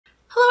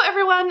Hello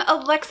everyone,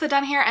 Alexa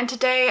Donne here, and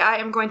today I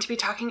am going to be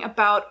talking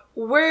about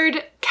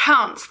word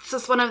counts.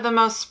 This is one of the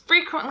most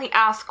frequently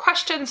asked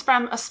questions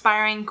from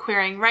aspiring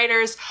querying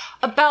writers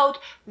about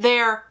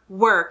their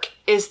work.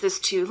 Is this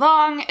too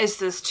long? Is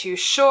this too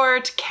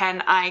short?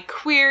 Can I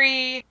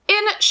query?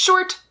 In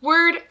short,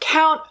 word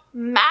count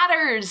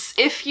matters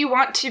if you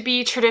want to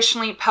be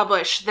traditionally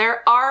published.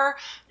 There are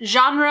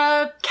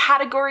genre,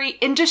 category,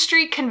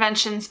 industry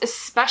conventions,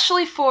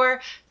 especially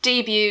for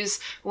debuts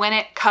when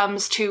it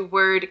comes to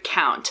word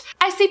count.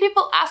 I see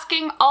people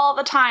asking all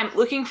the time,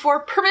 looking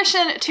for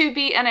permission to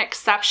be an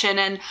exception,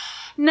 and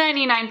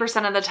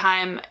 99% of the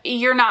time,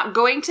 you're not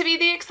going to be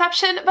the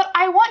exception, but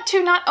I want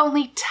to not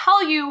only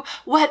tell you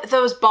what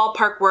those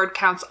ballpark word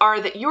counts are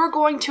that you're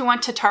going to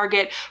want to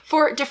target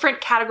for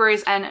different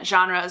categories and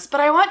genres,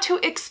 but I want to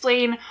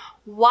explain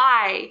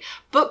why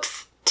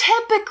books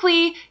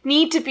typically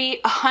need to be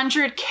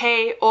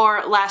 100K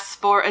or less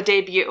for a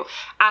debut.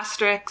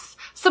 Asterisks,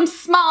 some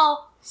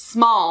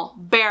small,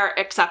 bare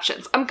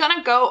exceptions. I'm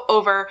gonna go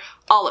over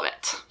all of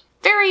it.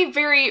 Very,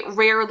 very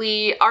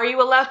rarely are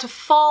you allowed to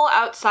fall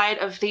outside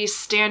of these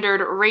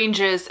standard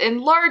ranges,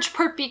 in large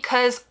part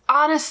because,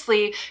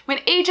 honestly, when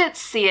agents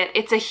see it,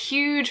 it's a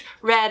huge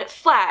red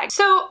flag.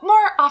 So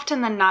more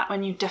often than not,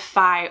 when you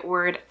defy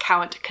word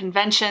count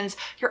conventions,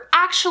 you're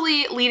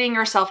actually leading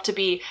yourself to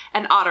be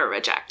an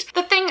auto-reject.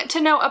 The thing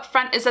to know up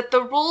front is that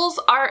the rules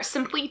are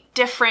simply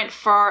different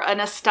for an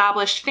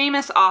established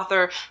famous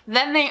author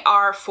than they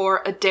are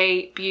for a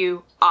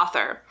debut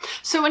author.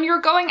 So when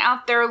you're going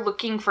out there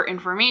looking for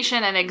information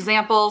and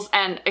examples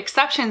and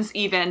exceptions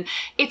even,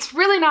 it's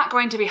really not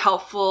going to be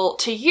helpful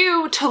to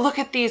you to look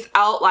at these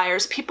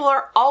outliers. People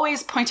are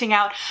always pointing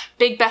out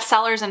big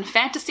bestsellers in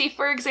fantasy,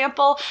 for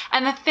example,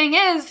 and the thing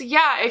is,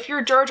 yeah, if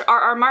you're George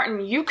R.R.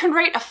 Martin, you can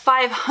write a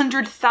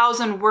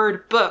 500,000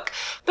 word book,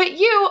 but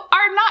you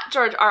are not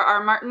George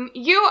R.R. Martin.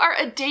 You are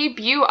a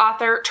debut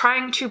author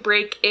trying to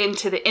break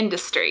into the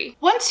industry.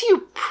 Once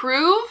you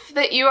prove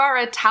that you are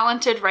a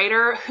talented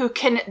writer who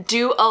can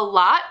do a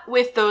lot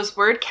with those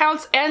word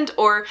counts, and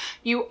or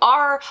you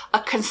are a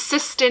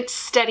consistent,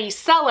 steady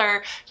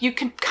seller, you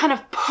can kind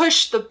of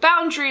push the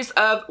boundaries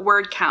of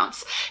word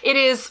counts. It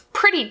is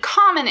pretty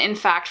common, in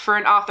fact, for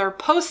an author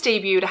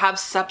post-debut to have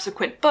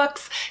subsequent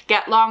books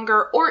get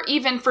longer, or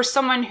even for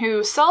someone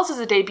who sells as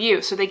a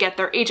debut, so they get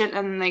their agent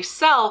and then they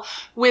sell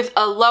with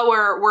a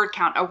lower word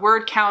count, a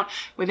word count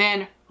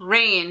within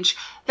range,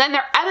 then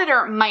their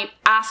editor might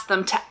ask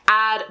them to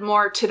add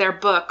more to their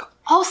book.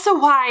 Also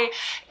why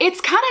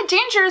it's kind of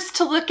dangerous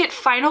to look at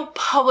final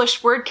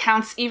published word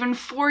counts even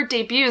for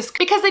debuts,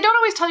 because they don't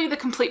always tell you the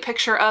complete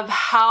picture of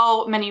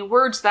how many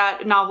words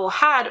that novel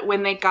had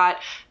when they got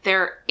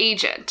their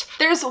agent.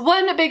 There's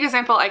one big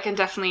example I can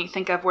definitely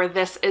think of where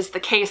this is the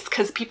case,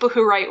 because people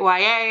who write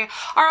YA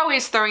are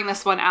always throwing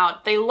this one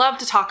out. They love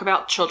to talk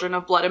about Children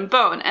of Blood and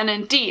Bone, and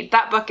indeed,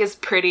 that book is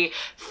pretty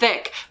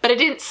thick, but it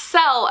didn't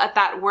sell at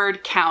that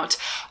word count.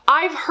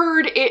 I've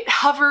heard it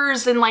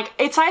hovers in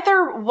it's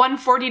either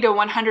 140 to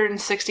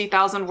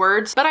 160,000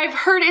 words, but I've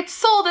heard it's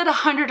sold at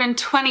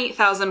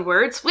 120,000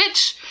 words,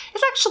 which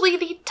is actually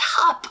the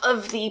top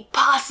of the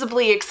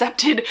possibly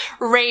accepted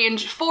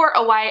range for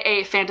a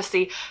YA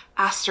fantasy.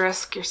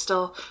 Asterisk, you're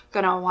still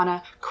gonna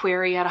wanna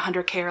query at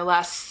 100K or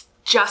less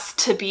just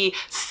to be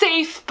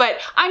safe,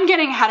 but I'm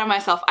getting ahead of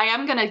myself. I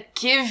am gonna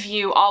give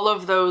you all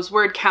of those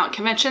word count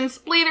conventions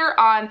later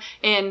on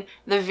in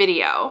the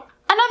video.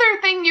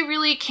 Another thing you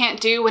really can't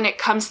do when it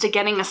comes to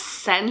getting a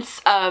sense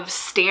of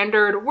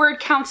standard word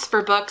counts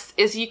for books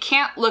is you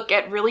can't look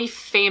at really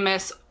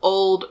famous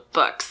old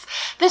books.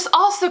 This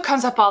also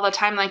comes up all the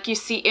time, like you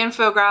see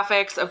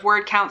infographics of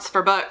word counts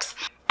for books.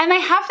 And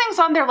they have things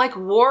on there like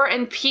War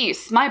and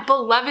Peace. My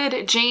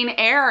beloved Jane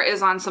Eyre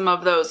is on some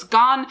of those.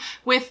 Gone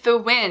with the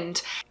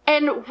Wind.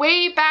 And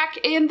way back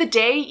in the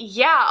day,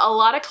 yeah, a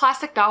lot of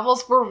classic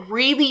novels were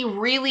really,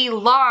 really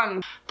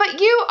long.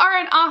 But you are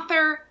an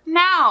author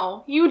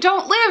now. You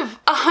don't live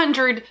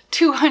 100,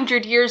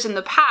 200 years in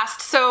the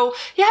past. So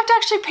you have to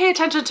actually pay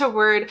attention to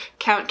word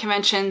count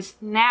conventions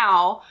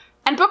now.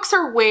 And books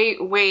are way,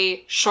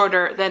 way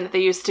shorter than they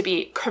used to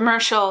be.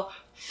 Commercial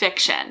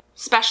fiction,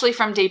 especially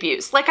from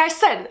debuts. Like I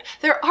said,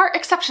 there are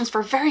exceptions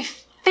for very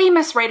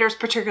famous writers,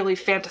 particularly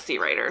fantasy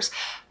writers.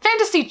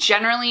 Fantasy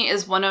generally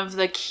is one of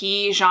the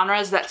key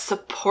genres that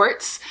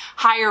supports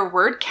higher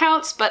word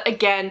counts, but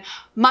again,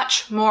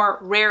 much more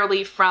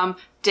rarely from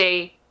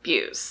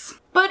debuts.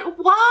 But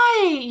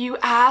why, you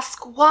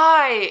ask?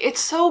 Why? It's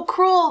so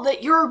cruel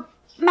that your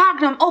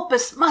magnum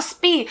opus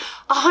must be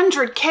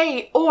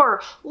 100K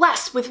or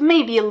less, with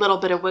maybe a little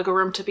bit of wiggle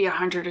room to be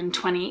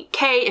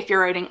 120K if you're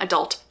writing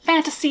adult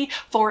fantasy,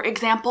 for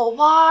example.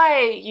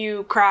 Why,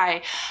 you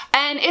cry?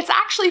 And it's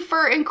actually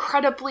for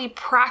incredibly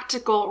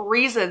practical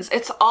reasons.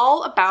 It's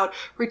all about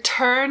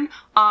return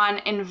on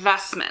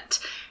investment.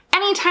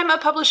 Anytime a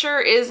publisher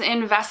is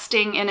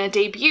investing in a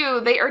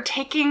debut, they are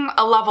taking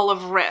a level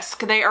of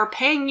risk. They are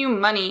paying you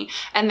money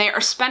and they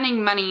are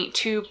spending money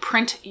to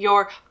print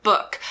your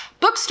book.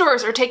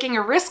 Bookstores are taking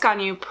a risk on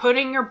you,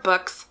 putting your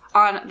books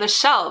on the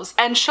shelves.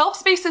 And shelf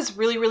space is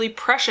really, really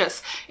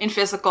precious in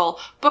physical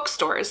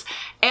bookstores.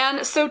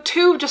 And so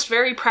two just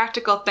very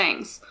practical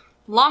things.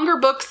 Longer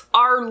books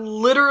are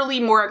literally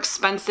more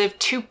expensive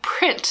to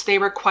print. They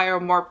require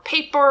more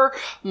paper,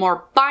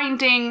 more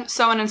binding,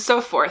 so on and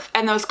so forth.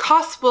 And those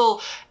costs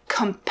will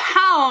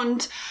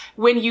compound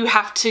when you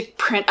have to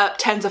print up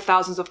tens of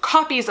thousands of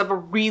copies of a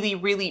really,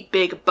 really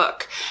big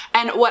book.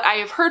 And what I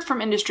have heard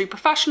from industry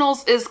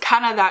professionals is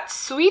kind of that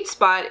sweet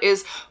spot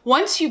is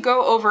once you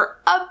go over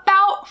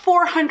about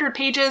 400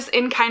 pages,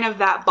 in kind of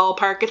that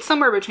ballpark, it's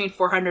somewhere between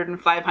 400 and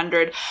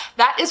 500,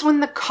 that is when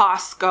the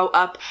costs go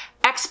up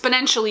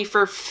exponentially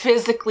for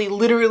physically,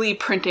 literally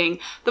printing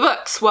the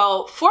books.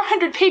 Well,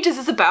 400 pages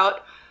is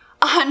about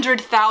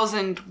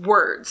 100,000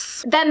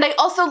 words. Then they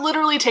also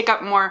literally take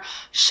up more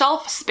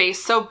shelf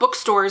space, so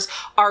bookstores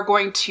are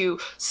going to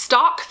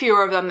stock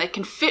fewer of them. They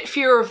can fit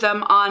fewer of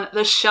them on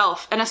the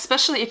shelf, and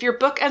especially if your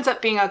book ends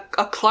up being a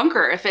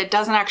clunker, if it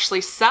doesn't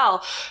actually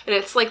sell, and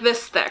it's like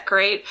this thick,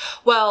 right?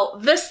 Well,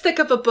 this thick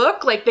of a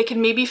book, like they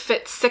can maybe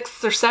fit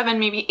 6 or 7,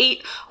 maybe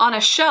 8 on a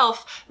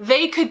shelf.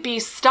 They could be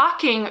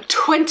stocking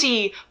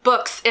 20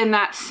 books in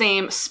that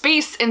same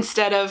space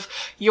instead of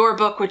your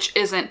book, which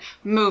isn't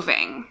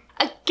moving.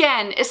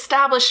 Again,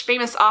 established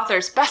famous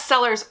authors,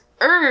 bestsellers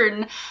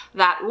earn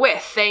that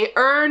width. They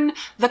earn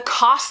the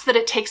cost that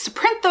it takes to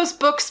print those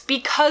books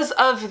because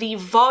of the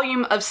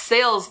volume of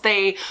sales.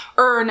 They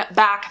earn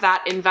back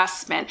that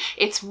investment.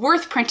 It's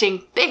worth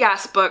printing big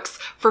ass books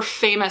for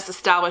famous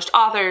established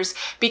authors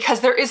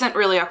because there isn't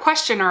really a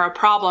question or a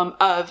problem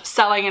of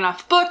selling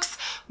enough books,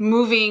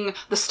 moving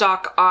the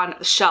stock on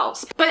the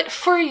shelves. But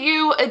for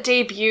you, a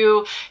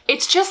debut,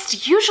 it's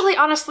just usually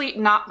honestly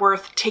not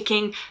worth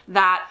taking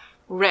that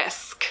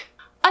risk.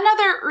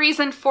 Another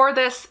reason for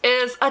this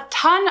is a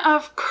ton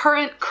of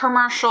current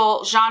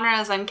commercial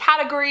genres and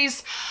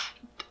categories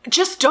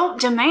just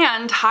don't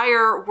demand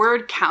higher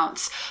word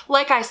counts.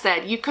 Like I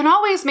said, you can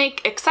always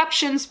make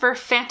exceptions for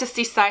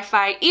fantasy,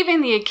 sci-fi, even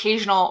the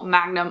occasional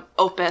magnum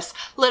opus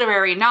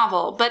literary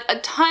novel, but a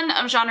ton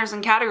of genres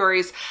and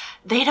categories,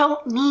 they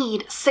don't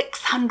need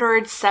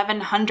 600,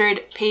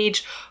 700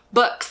 page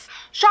books.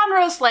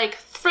 Genres like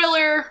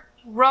thriller,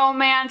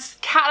 romance,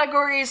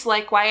 categories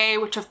like YA,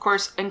 which of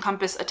course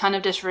encompass a ton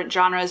of different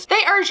genres.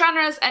 They are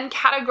genres and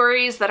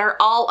categories that are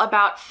all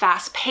about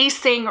fast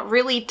pacing,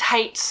 really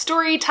tight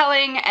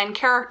storytelling and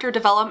character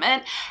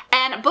development,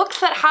 and books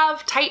that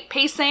have tight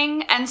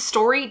pacing and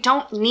story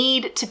don't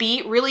need to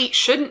be, really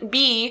shouldn't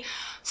be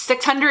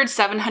 600,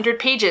 700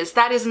 pages.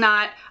 That is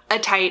not a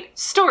tight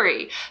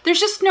story. There's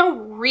just no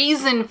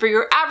reason for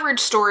your average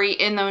story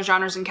in those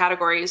genres and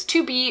categories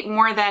to be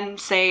more than,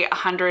 say,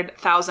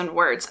 100,000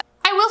 words.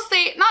 I will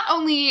say, not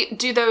only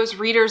do those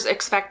readers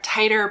expect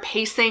tighter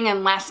pacing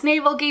and less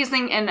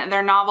navel-gazing in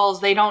their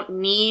novels, they don't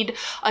need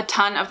a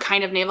ton of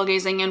kind of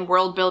navel-gazing and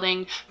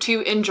world-building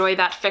to enjoy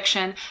that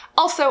fiction.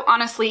 Also,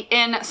 honestly,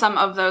 in some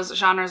of those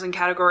genres and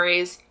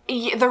categories,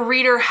 the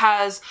reader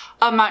has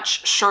a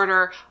much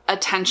shorter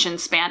attention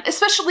span,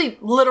 especially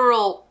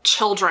literal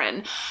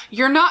children.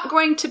 You're not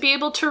going to be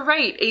able to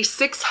write a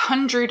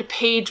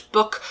 600-page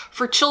book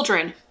for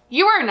children.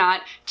 You are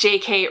not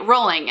J.K.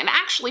 Rowling. And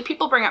actually,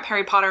 people bring up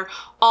Harry Potter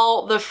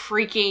all the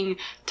freaking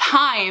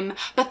time,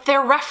 but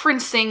they're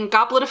referencing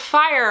Goblet of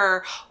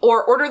Fire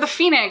or Order of the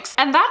Phoenix.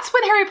 And that's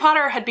when Harry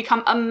Potter had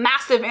become a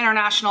massive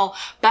international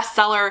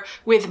bestseller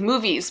with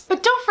movies.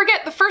 But don't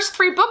forget, the first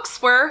 3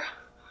 books were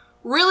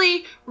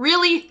really,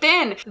 really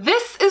thin.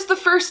 This is the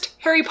first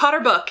Harry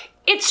Potter book.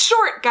 It's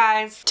short,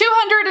 guys.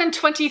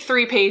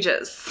 223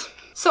 pages.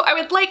 So I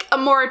would like a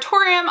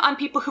moratorium on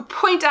people who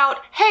point out,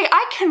 hey,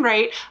 I can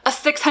write a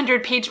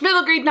 600-page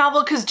middle grade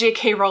novel because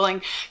J.K.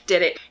 Rowling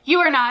did it. You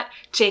are not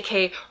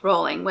J.K.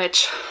 Rowling,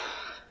 which...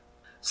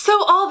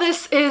 So all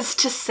this is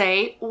to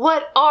say,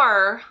 what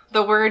are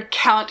the word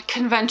count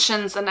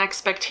conventions and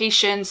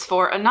expectations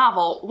for a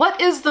novel?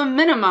 What is the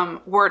minimum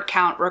word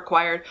count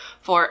required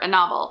for a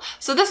novel?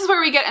 So this is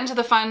where we get into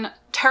the fun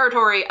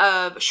territory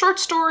of short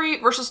story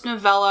versus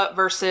novella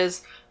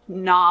versus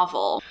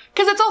novel,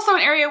 because it's also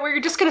an area where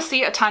you're just going to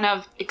see a ton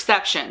of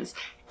exceptions.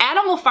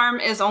 Animal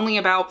Farm is only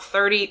about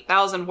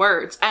 30,000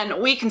 words,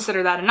 and we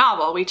consider that a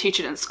novel. We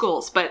teach it in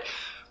schools, but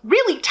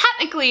really,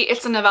 technically,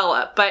 it's a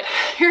novella, but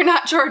you're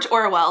not George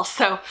Orwell,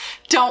 so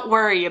don't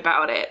worry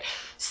about it.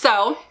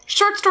 So,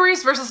 short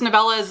stories versus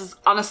novellas is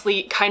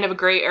honestly kind of a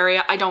gray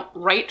area. I don't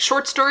write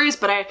short stories,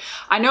 but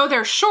I know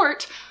they're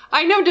short.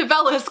 I know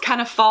novellas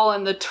kind of fall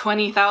in the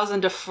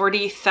 20,000 to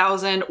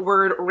 40,000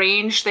 word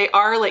range. They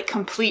are like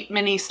complete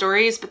mini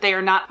stories, but they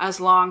are not as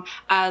long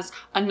as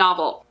a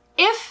novel.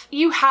 If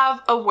you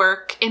have a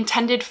work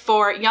intended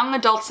for young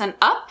adults and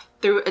up,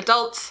 through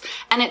adults,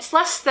 and it's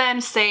less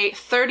than, say,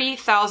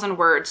 30,000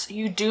 words,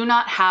 you do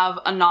not have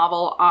a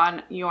novel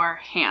on your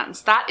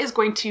hands. That is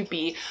going to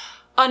be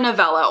a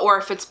novella, or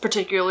if it's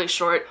particularly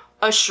short,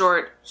 a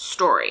short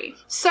story.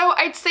 So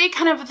I'd say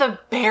kind of the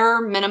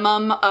bare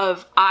minimum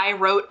of I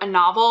wrote a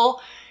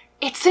novel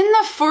It's in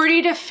the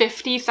 40 to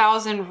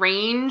 50,000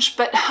 range,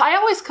 but I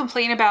always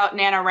complain about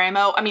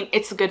NaNoWriMo. I mean,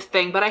 it's a good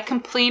thing, but I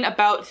complain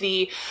about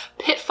the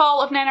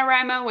pitfall of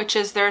NaNoWriMo, which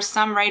is there's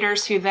some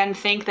writers who then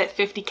think that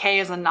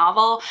 50K is a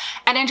novel,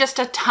 and in just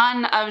a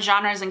ton of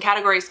genres and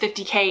categories,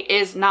 50K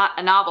is not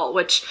a novel,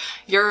 which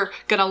you're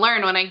gonna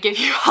learn when I give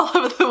you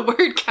all of the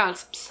word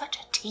counts. I'm such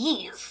a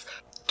tease.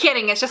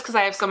 Kidding, it's just because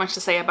I have so much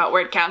to say about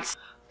word counts.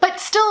 But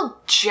still,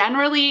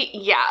 generally,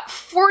 yeah,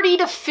 40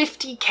 to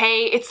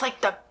 50K, it's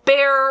like the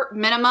bare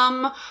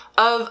minimum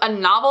of a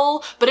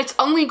novel, but it's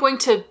only going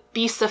to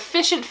be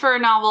sufficient for a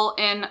novel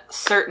in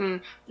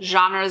certain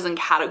genres and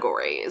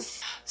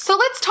categories. So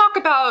let's talk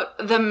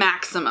about the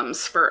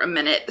maximums for a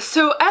minute.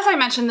 So as I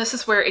mentioned, this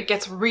is where it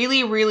gets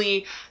really,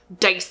 really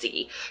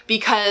dicey,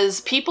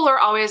 because people are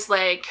always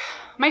like,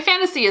 my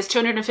fantasy is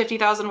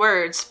 250,000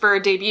 words for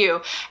a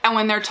debut. And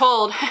when they're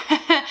told,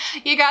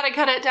 you gotta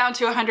cut it down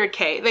to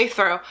 100K, they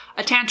throw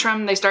a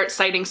tantrum, they start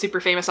citing super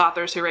famous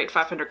authors who write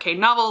 500K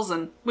novels,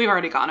 and we've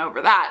already gone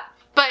over that.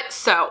 But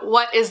so,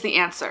 what is the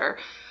answer?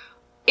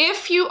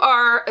 If you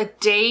are a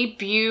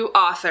debut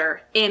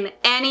author in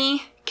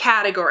any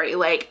category,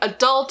 like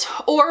adult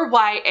or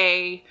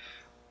YA,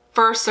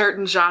 for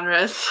certain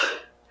genres,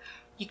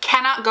 you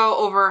cannot go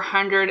over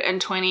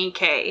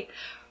 120K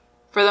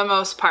for the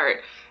most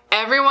part.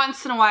 Every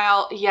once in a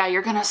while, yeah,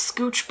 you're gonna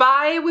scooch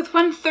by with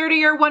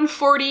 130 or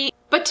 140,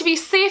 but to be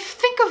safe,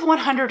 think of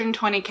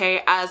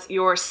 120K as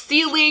your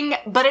ceiling,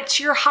 but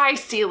it's your high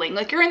ceiling.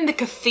 Like you're in the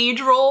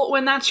cathedral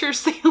when that's your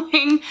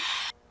ceiling.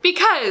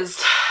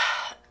 Because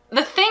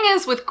the thing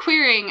is with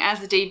querying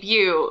as a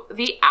debut,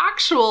 the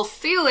actual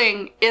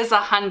ceiling is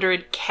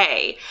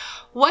 100K.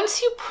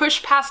 Once you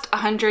push past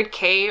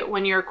 100K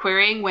when you're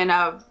querying, when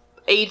a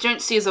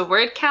agent sees a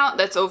word count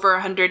that's over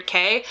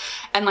 100K,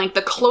 and like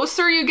the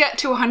closer you get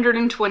to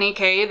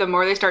 120K, the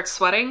more they start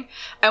sweating.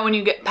 And when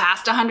you get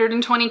past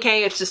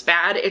 120K, it's just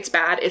bad, it's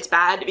bad, it's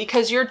bad,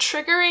 because you're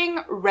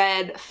triggering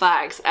red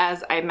flags,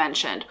 as I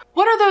mentioned.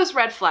 What are those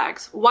red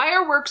flags? Why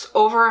are works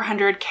over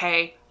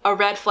 100K a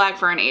red flag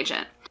for an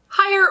agent?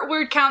 Higher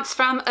word counts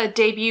from a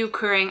debut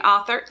querying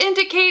author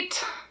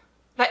indicate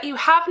that you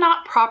have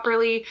not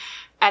properly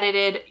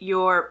edited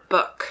your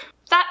book.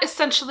 That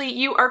essentially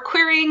you are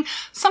querying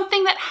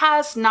something that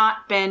has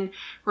not been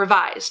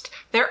revised.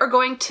 There are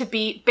going to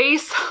be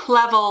base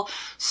level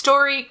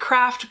story,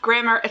 craft,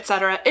 grammar,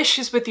 etc.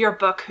 issues with your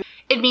book.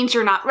 It means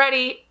you're not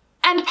ready,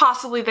 and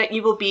possibly that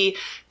you will be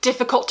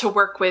difficult to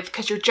work with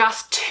because you're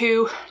just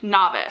too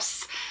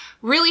novice.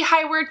 Really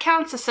high word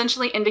counts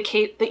essentially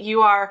indicate that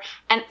you are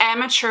an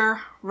amateur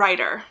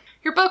writer.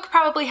 Your book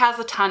probably has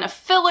a ton of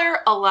filler,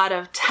 a lot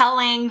of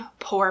telling,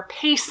 poor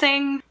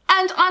pacing,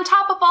 and on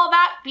top of all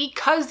that,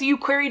 because you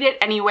queried it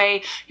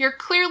anyway, you're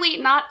clearly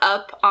not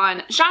up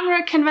on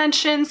genre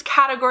conventions,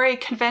 category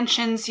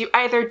conventions. You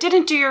either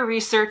didn't do your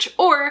research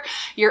or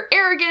you're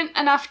arrogant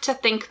enough to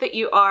think that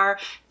you are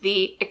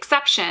the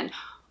exception.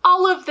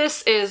 All of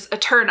this is a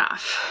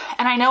turnoff.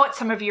 And I know what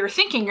some of you are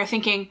thinking. You're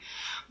thinking,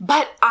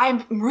 but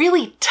I'm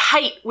really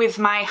tight with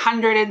my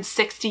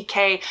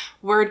 160K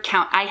word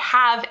count. I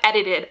have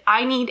edited.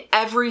 I need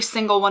every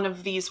single one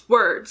of these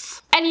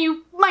words. And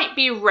you might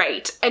be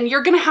right, and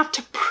you're gonna have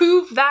to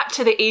prove that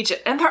to the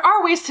agent. And there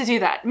are ways to do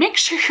that. Make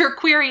sure your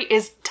query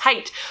is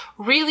tight,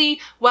 really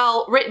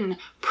well written.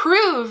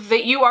 Prove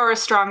that you are a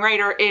strong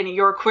writer in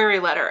your query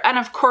letter. And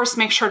of course,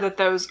 make sure that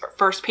those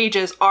first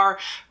pages are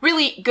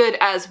really good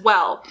as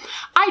well.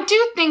 I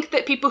do think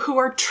that people who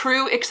are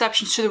true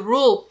exceptions to the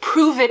rule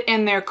prove it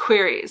in their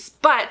queries,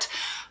 but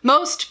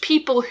most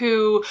people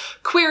who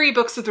query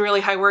books with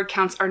really high word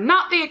counts are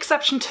not the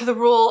exception to the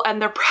rule,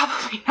 and they're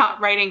probably not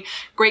writing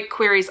great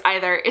queries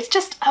either. It's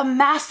just a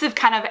massive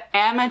kind of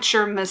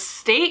amateur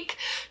mistake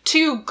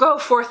to go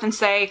forth and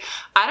say,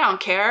 I don't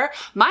care,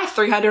 my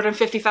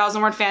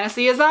 350,000 word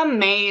fantasy is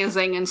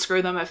amazing, and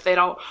screw them if they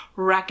don't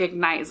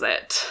recognize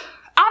it.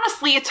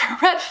 Honestly, it's a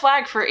red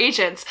flag for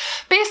agents.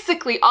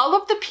 Basically, all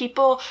of the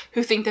people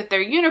who think that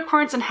they're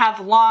unicorns and have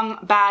long,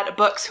 bad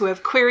books who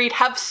have queried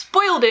have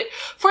spoiled it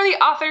for the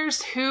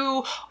authors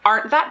who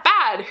aren't that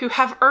bad, who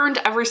have earned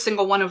every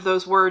single one of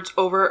those words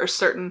over a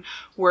certain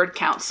word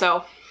count.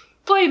 So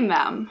blame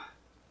them.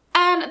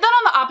 And then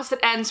on the opposite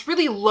ends,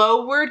 really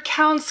low word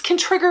counts can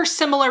trigger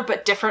similar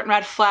but different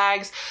red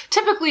flags.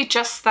 Typically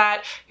just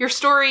that your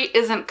story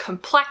isn't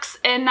complex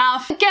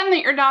enough. Again,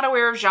 that you're not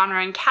aware of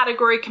genre and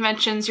category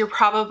conventions. You're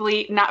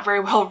probably not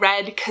very well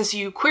read because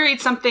you queried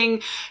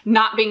something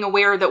not being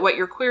aware that what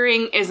you're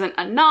querying isn't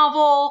a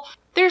novel.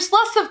 There's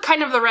less of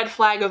kind of the red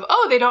flag of,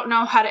 oh, they don't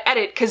know how to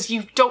edit because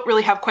you don't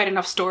really have quite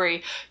enough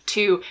story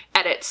to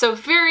edit. So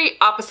very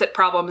opposite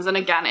problems. And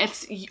again,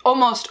 it's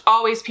almost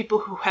always people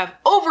who have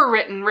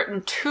overwritten,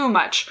 written too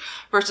much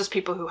versus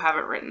people who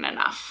haven't written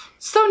enough.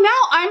 So now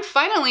I'm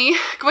finally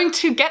going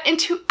to get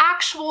into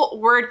actual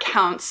word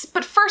counts.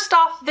 But first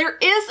off, there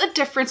is a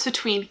difference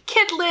between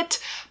kid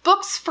lit,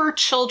 books for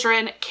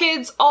children,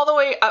 kids, all the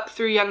way up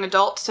through young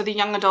adult, so the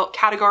young adult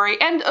category,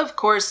 and of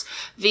course,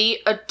 the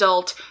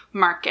adult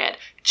market.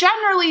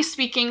 Generally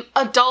speaking,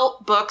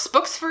 adult books,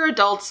 books for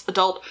adults,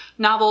 adult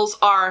novels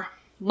are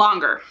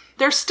longer.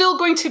 They're still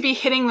going to be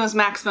hitting those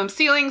maximum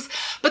ceilings,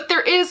 but there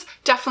is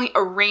definitely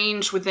a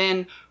range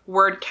within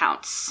word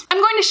counts.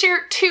 I'm going to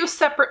share two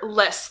separate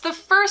lists. The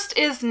first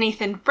is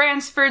Nathan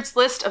Bransford's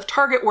list of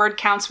target word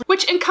counts,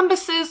 which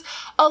encompasses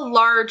a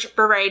large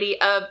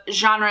variety of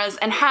genres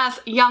and has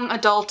young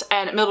adult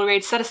and middle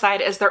grade set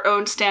aside as their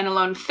own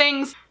standalone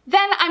things.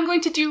 Then I'm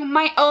going to do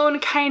my own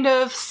kind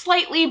of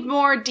slightly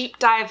more deep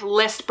dive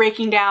list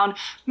breaking down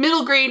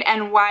middle grade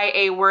and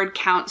YA word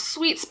count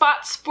sweet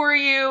spots for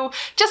you,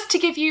 just to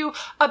give you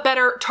a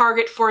better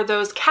target for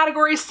those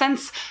categories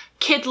since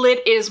kid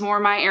lit is more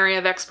my area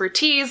of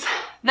expertise.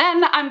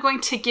 Then I'm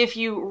going to give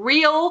you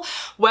real,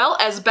 well,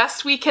 as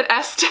best we can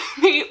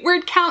estimate,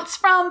 word counts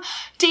from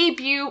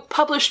debut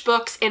published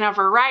books in a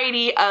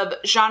variety of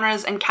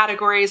genres and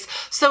categories,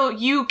 so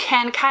you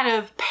can kind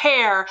of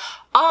pair,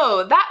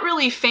 oh, that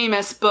really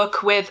famous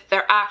book with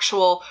their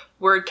actual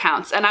word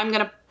counts. And I'm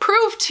gonna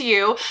prove to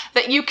you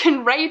that you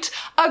can write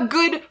a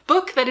good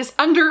book that is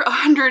under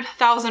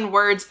 100,000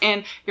 words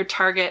in your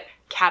target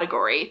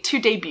category to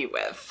debut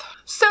with.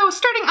 So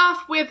starting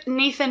off with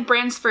Nathan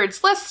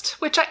Bransford's list,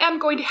 which I am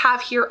going to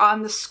have here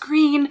on the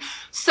screen.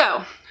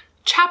 So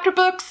chapter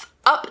books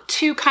up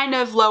to kind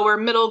of lower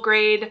middle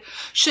grade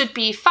should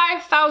be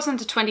 5,000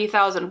 to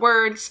 20,000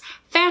 words.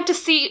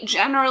 Fantasy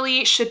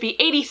generally should be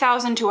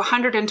 80,000 to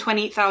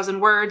 120,000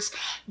 words.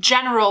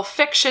 General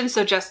fiction,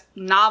 so just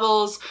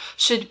novels,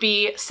 should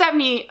be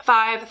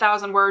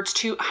 75,000 words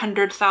to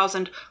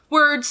 100,000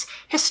 words.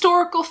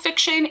 Historical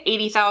fiction,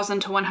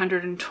 80,000 to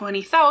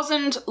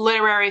 120,000.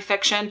 Literary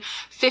fiction,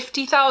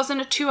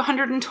 50,000 to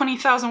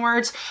 120,000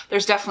 words.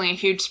 There's definitely a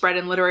huge spread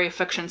in literary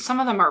fiction.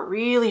 Some of them are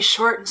really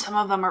short and some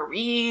of them are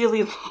really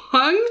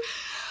long.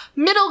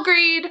 Middle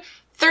grade,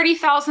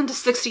 30,000 to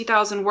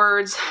 60,000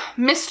 words.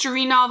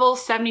 Mystery novel,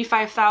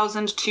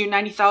 75,000 to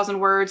 90,000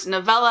 words.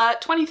 Novella,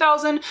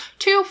 20,000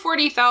 to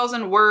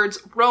 40,000 words.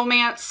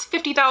 Romance,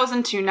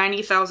 50,000 to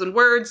 90,000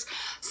 words.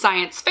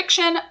 Science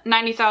fiction,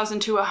 90,000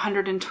 to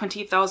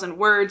 120,000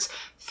 words.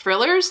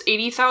 Thrillers,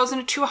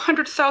 80,000 to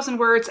 100,000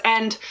 words.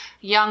 And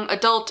young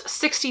adult,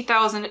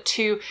 60,000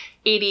 to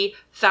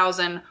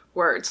 80,000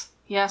 words.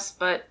 Yes,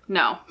 but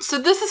no. So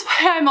this is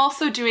why I'm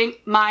also doing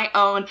my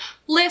own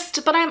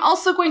list, but I'm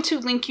also going to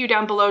link you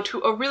down below to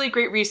a really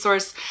great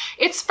resource.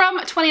 It's from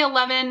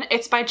 2011,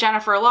 it's by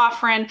Jennifer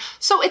Loughran,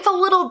 so it's a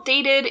little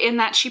dated in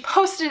that she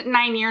posted it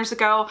 9 years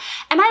ago,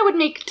 and I would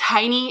make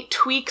tiny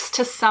tweaks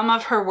to some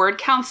of her word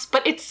counts,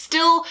 but it's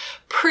still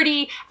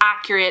pretty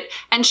accurate,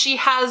 and she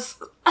has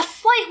a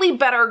slightly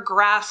better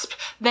grasp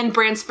than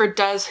Bransford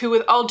does, who,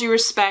 with all due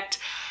respect,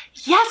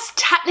 yes,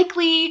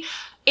 technically,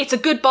 it's a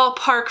good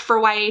ballpark for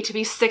YA to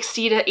be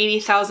 60 to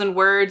 80,000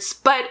 words,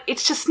 but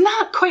it's just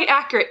not quite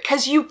accurate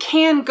because you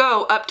can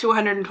go up to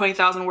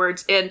 120,000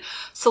 words in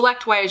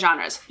select YA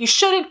genres. You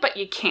shouldn't, but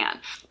you can.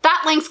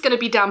 That link's gonna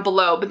be down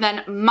below, but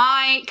then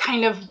my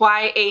kind of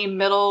YA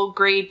middle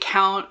grade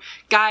count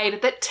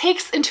guide that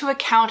takes into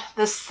account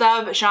the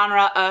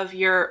sub-genre of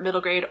your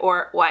middle grade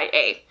or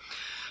YA.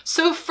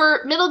 So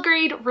for middle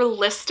grade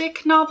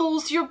realistic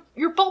novels, your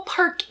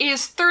ballpark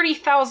is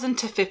 30,000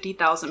 to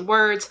 50,000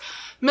 words.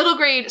 Middle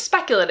grade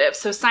speculative,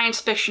 so science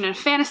fiction and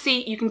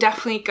fantasy, you can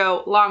definitely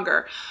go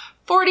longer.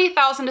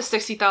 40,000 to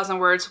 60,000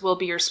 words will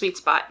be your sweet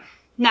spot.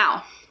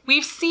 Now,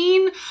 we've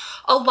seen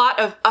a lot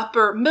of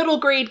upper middle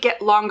grade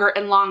get longer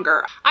and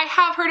longer. I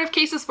have heard of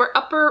cases where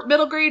upper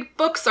middle grade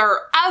books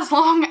are as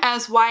long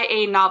as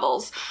YA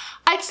novels.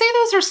 I'd say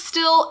those are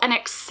still an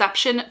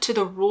exception to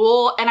the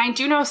rule, and I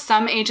do know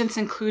some agents,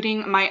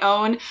 including my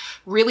own,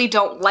 really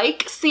don't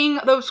like seeing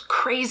those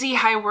crazy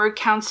high word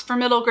counts for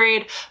middle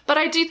grade, but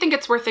I do think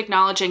it's worth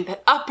acknowledging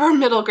that upper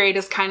middle grade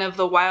is kind of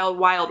the wild,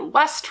 wild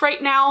west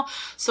right now,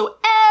 so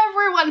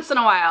every once in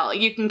a while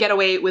you can get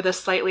away with a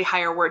slightly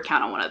higher word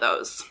count on one of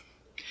those.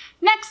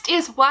 Next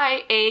is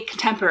YA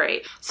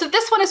contemporary. So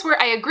this one is where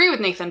I agree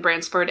with Nathan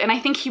Bransford, and I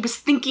think he was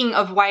thinking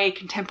of YA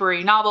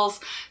contemporary novels,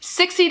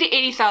 60 to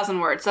 80,000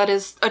 words. That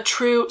is a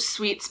true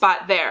sweet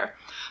spot there.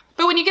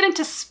 But when you get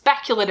into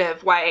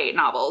speculative YA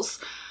novels,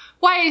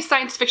 YA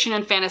science fiction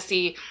and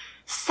fantasy,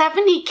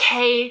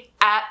 70K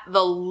at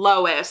the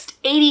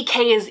lowest.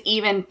 80K is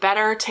even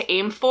better to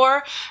aim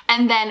for.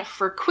 And then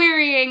for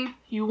querying,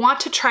 you want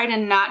to try to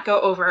not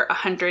go over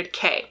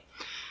 100K.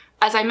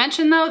 As I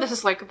mentioned though, this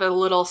is like the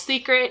little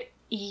secret.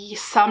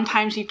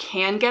 Sometimes you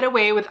can get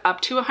away with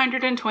up to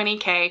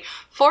 120K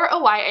for a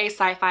YA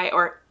sci-fi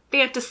or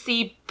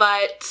fantasy,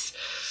 but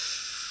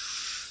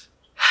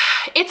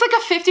it's like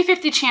a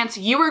 50-50 chance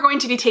you are going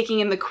to be taking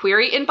in the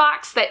query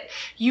inbox that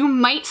you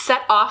might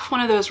set off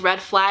one of those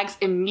red flags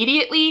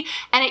immediately,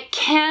 and it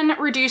can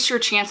reduce your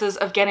chances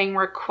of getting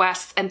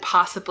requests and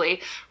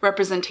possibly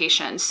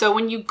representation. So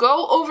when you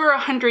go over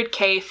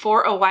 100K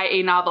for a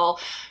YA novel,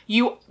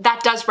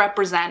 that does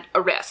represent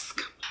a risk.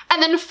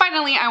 And then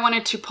finally, I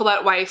wanted to pull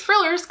out YA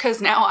thrillers because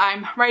now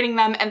I'm writing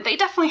them and they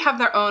definitely have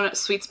their own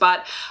sweet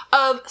spot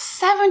of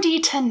 70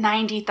 to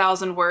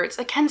 90,000 words.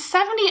 Again,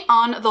 70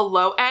 on the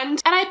low end.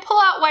 And I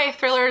pull out YA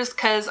thrillers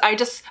because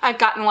I've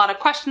gotten a lot of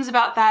questions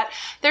about that.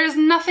 There's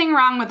nothing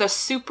wrong with a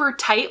super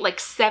tight,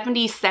 like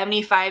 70,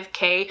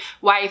 75K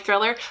YA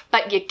thriller,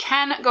 but you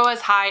can go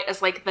as high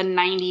as like the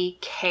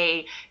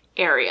 90K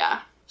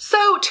area.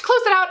 So to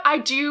close it out, I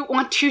do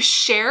want to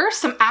share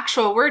some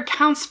actual word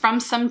counts from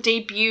some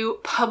debut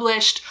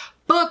published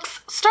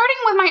books, starting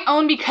with my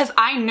own because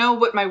I know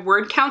what my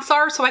word counts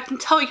are, so I can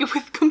tell you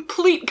with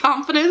complete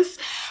confidence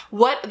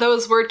what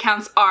those word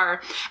counts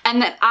are.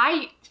 And that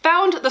I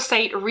found the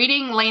site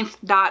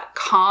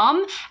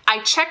readinglength.com. I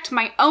checked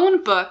my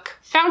own book,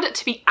 found it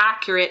to be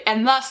accurate,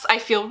 and thus I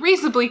feel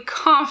reasonably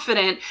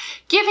confident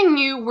giving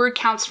you word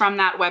counts from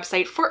that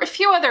website for a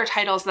few other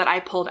titles that I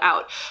pulled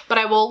out. But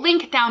I will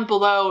link down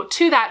below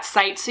to that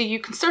site so you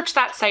can search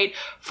that site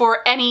for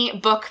any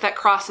book that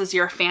crosses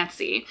your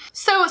fancy.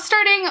 So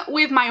starting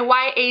with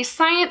my YA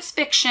science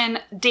fiction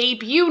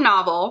debut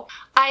novel,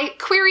 I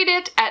queried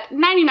it at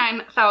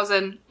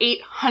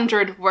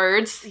 99,800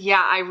 words.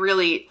 Yeah, I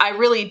really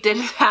did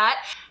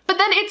that. But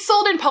then it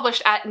sold and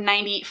published at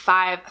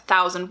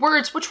 95,000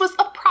 words, which was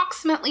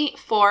approximately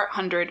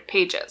 400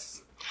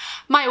 pages.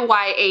 My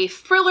YA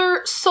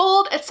thriller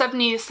sold at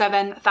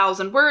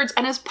 77,000 words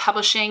and is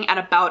publishing at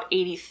about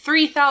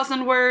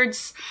 83,000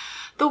 words.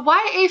 The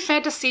YA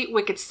fantasy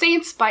Wicked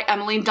Saints by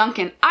Emily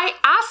Duncan, I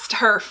asked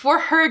her for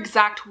her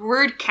exact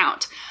word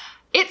count.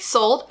 It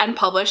sold and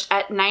published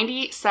at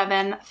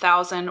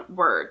 97,000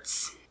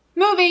 words.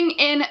 Moving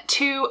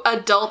into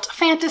adult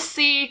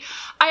fantasy,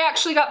 I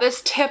actually got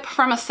this tip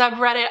from a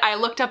subreddit. I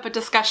looked up a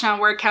discussion on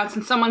word counts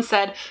and someone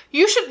said,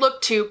 you should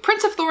look to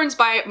Prince of Thorns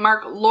by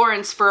Mark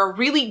Lawrence for a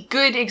really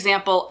good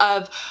example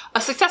of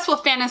a successful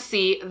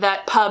fantasy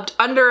that pubbed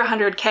under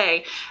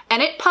 100K.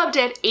 And it pubbed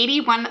at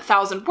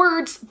 81,000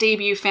 words,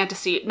 debut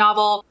fantasy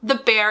novel. The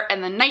Bear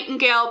and the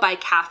Nightingale by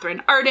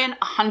Catherine Arden,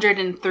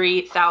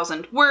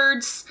 103,000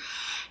 words.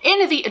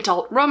 In the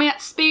adult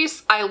romance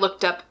space, I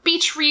looked up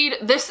Beach Read.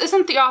 This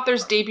isn't the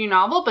author's debut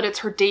novel, but it's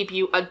her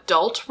debut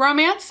adult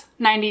romance,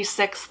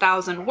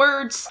 96,000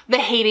 words. The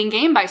Hating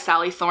Game by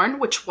Sally Thorne,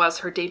 which was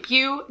her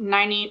debut,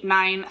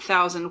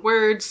 99,000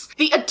 words.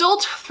 The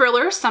adult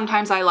thriller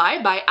Sometimes I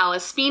Lie by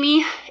Alice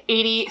Feeney,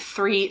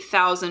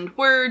 83,000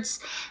 words.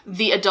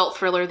 The adult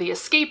thriller The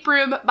Escape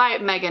Room by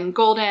Megan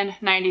Golden,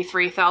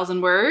 93,000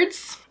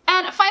 words.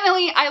 And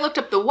finally, I looked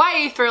up the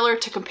YA thriller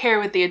to compare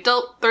with the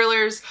adult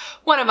thrillers.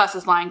 One of Us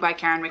is Lying by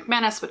Karen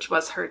McManus, which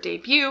was her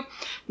debut,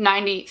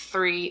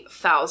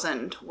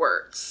 93,000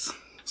 words.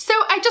 So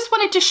I just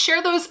wanted to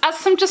share those as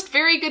some just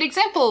very good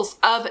examples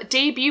of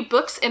debut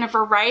books in a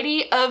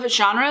variety of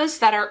genres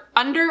that are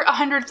under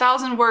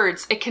 100,000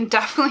 words. It can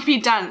definitely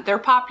be done. They're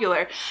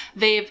popular.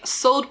 They've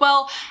sold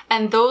well,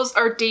 and those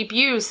are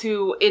debuts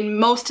who, in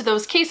most of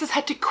those cases,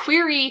 had to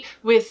query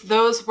with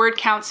those word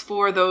counts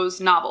for those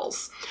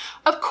novels.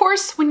 Of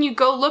course, when you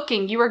go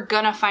looking, you are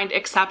gonna find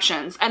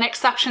exceptions, and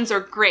exceptions are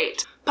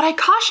great. But I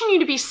caution you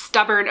to be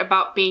stubborn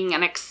about being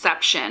an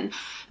exception.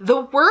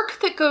 The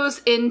work that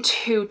goes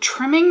into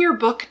trimming your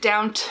book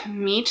down to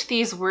meet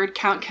these word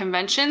count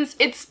conventions,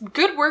 it's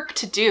good work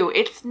to do.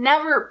 It's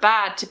never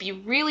bad to be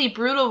really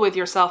brutal with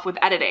yourself with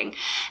editing.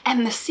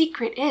 And the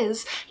secret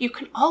is you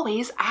can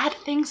always add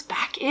things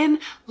back in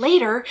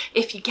later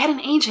if you get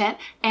an agent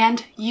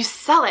and you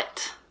sell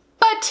it.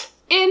 But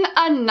in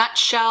a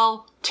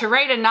nutshell, to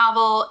write a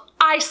novel,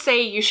 I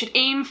say you should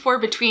aim for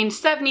between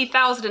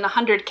 70,000 and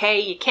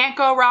 100K. You can't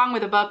go wrong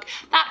with a book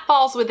that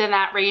falls within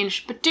that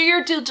range, but do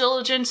your due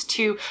diligence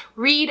to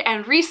read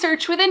and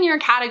research within your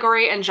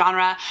category and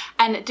genre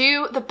and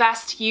do the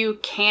best you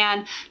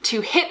can to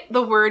hit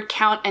the word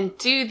count and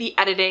do the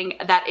editing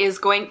that is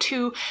going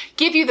to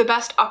give you the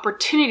best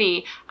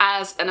opportunity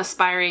as an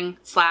aspiring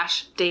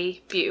 /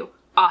 debut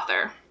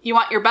author. You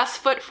want your best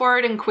foot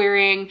forward in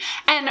querying,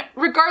 and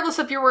regardless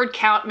of your word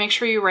count, make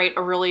sure you write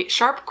a really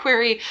sharp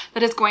query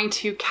that is going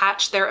to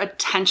catch their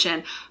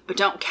attention. But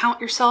don't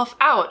count yourself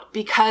out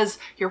because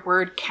your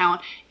word count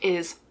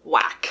is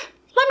whack.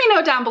 Let me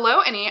know down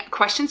below any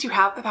questions you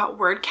have about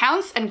word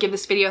counts and give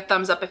this video a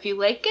thumbs up if you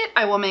like it.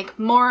 I will make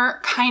more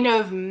kind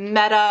of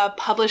meta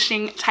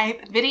publishing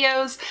type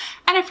videos.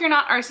 And if you're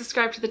not already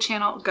subscribed to the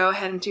channel, go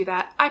ahead and do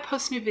that. I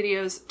post new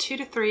videos 2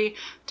 to 3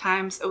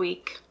 times a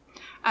week.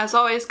 As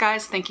always,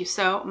 guys, thank you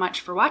so much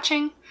for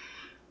watching,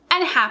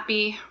 and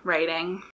happy writing.